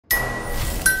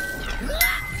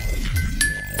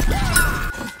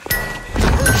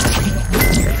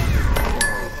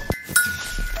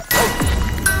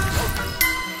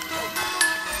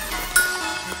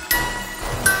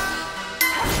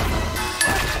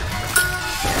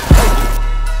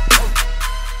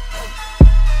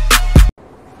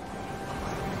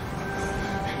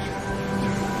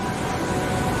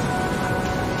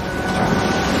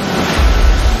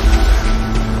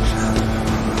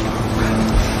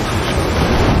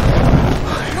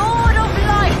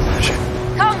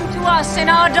In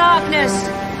our darkness,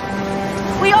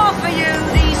 we offer you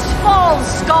these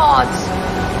false gods.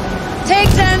 Take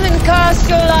them and cast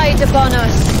your light upon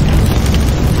us.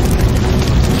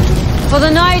 For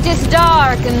the night is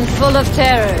dark and full of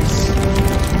terrors.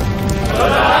 The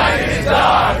night is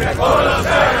dark and full of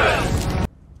terrors.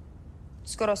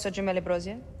 Skoro so gemele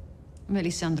brozie?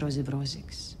 Melisandre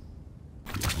Brozix.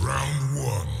 Round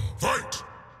one, fight!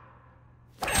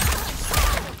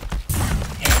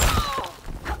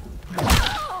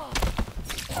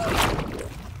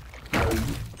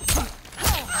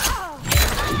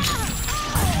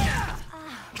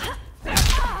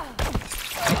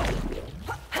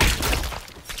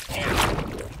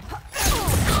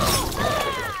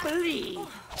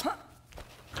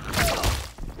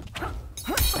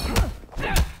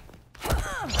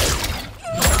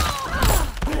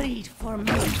 Bleed for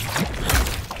me.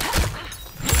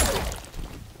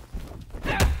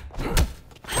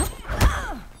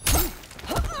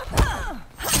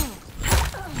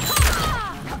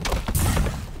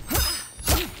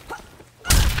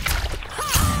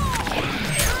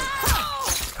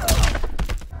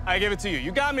 I give it to you.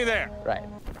 You got me there. Right.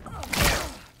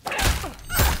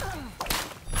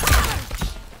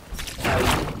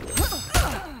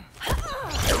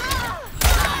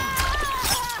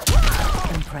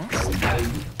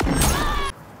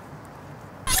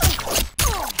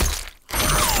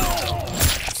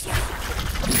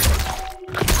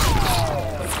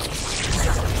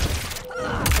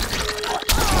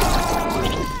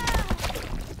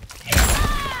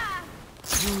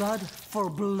 Blood for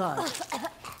blood.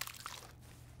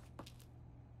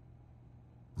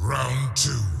 Round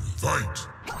two, fight!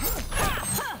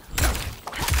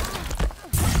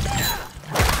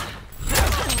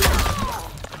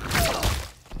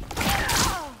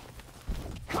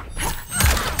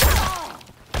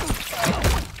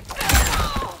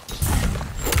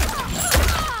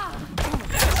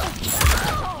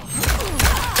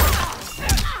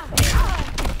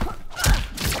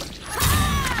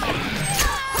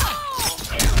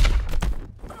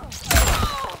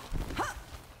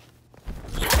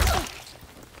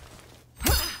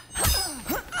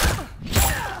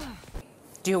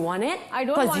 Do you want it? I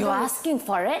don't want it. Because you're asking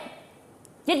for it.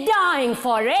 You're dying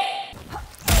for it.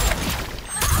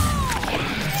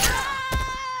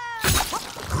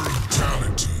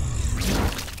 Brutality.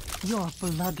 Your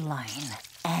bloodline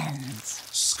ends.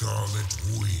 Scarlet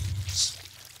wings.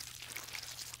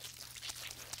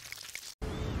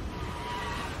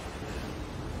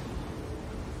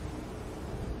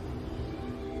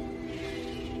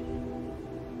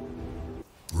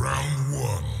 Round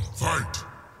one, fight!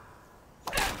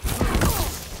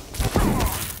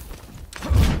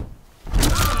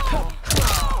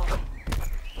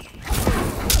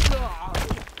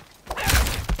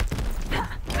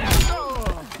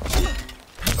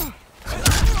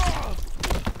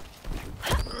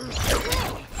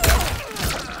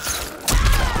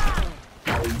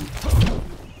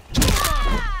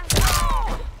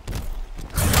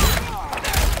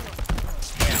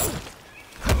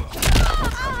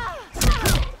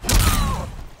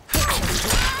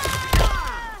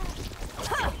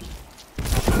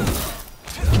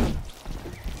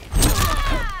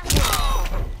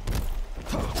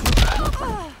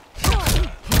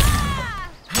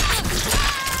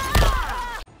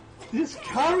 This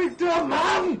character,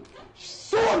 man!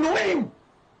 So annoying!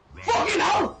 Fucking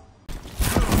hell!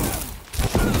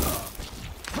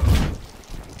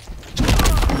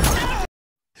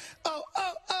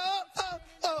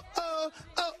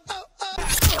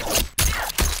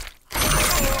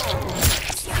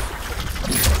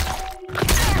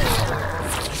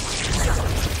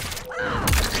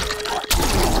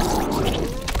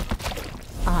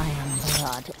 I am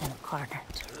blood incarnate.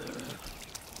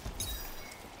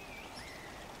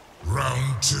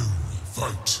 Round two,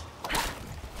 fight!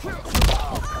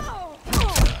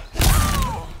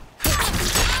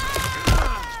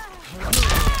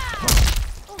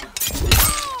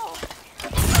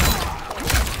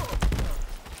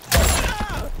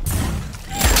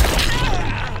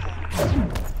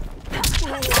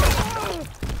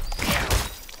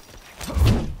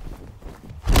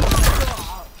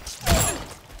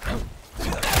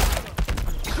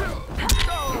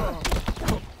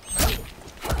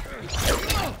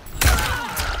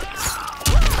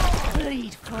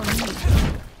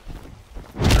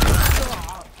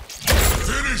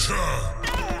 Finish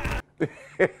her!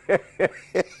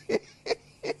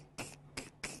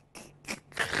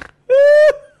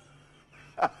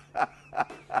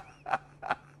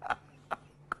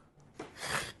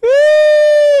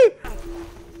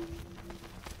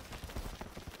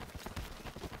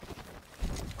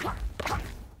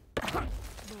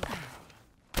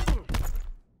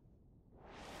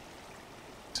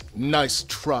 Nice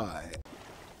try.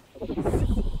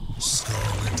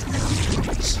 Skarlet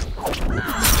wings.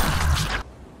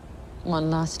 One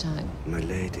last time. My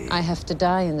lady. I have to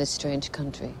die in this strange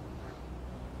country.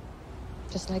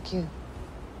 Just like you.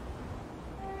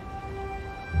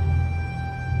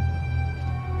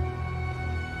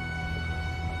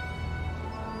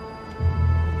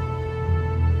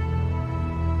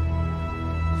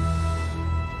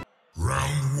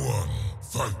 Round one,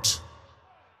 fight.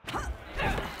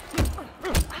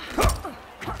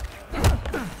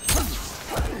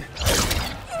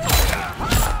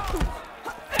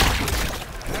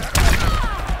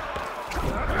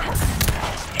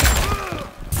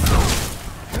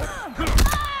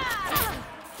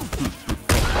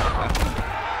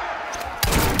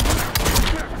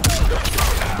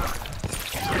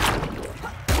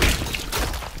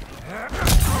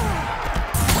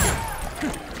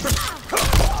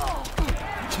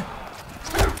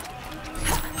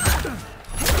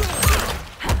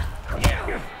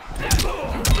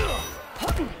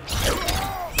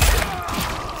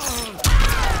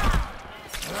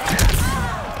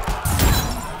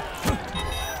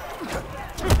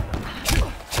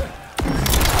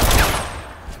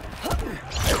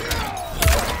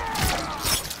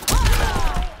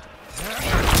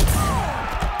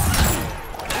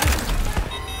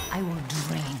 I will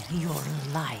drain your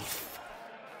life.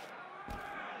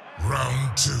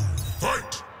 Round two,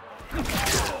 fight!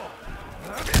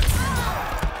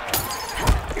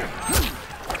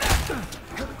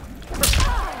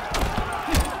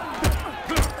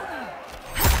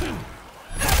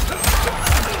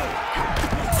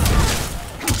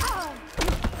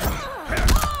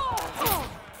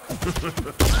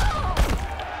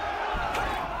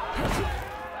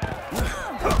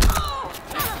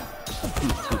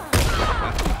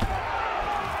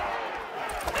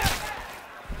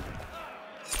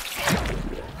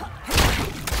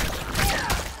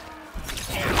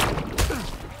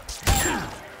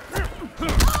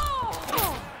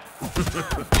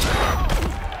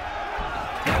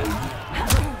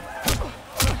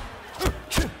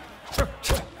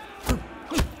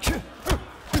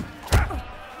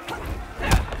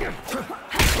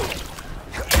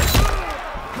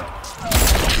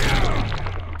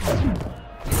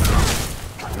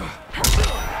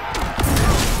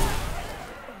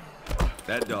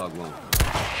 That dog won't.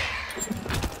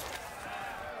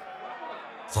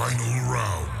 Final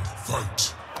round,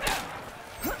 fight!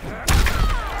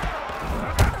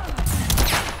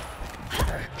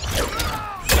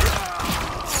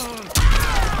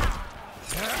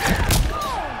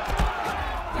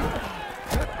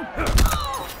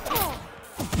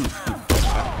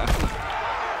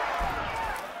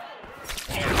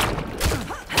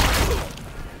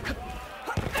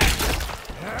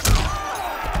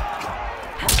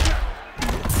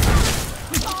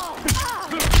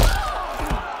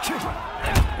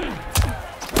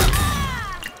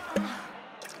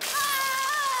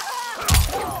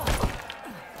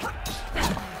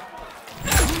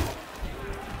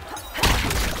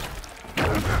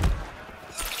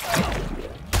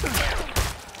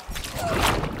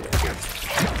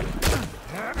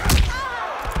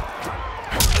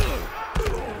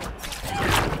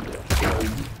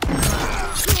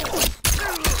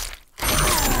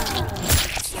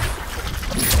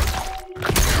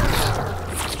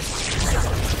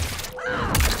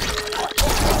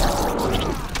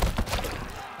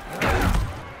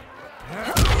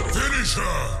 Finish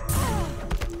her!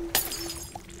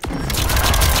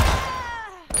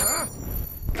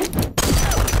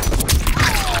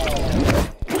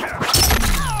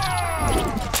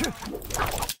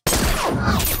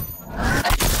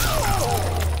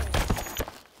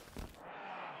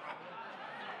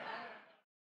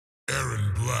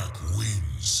 Aaron Black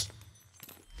wins.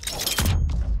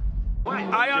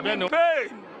 I am in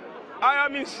pain. I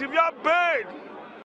am in severe pain.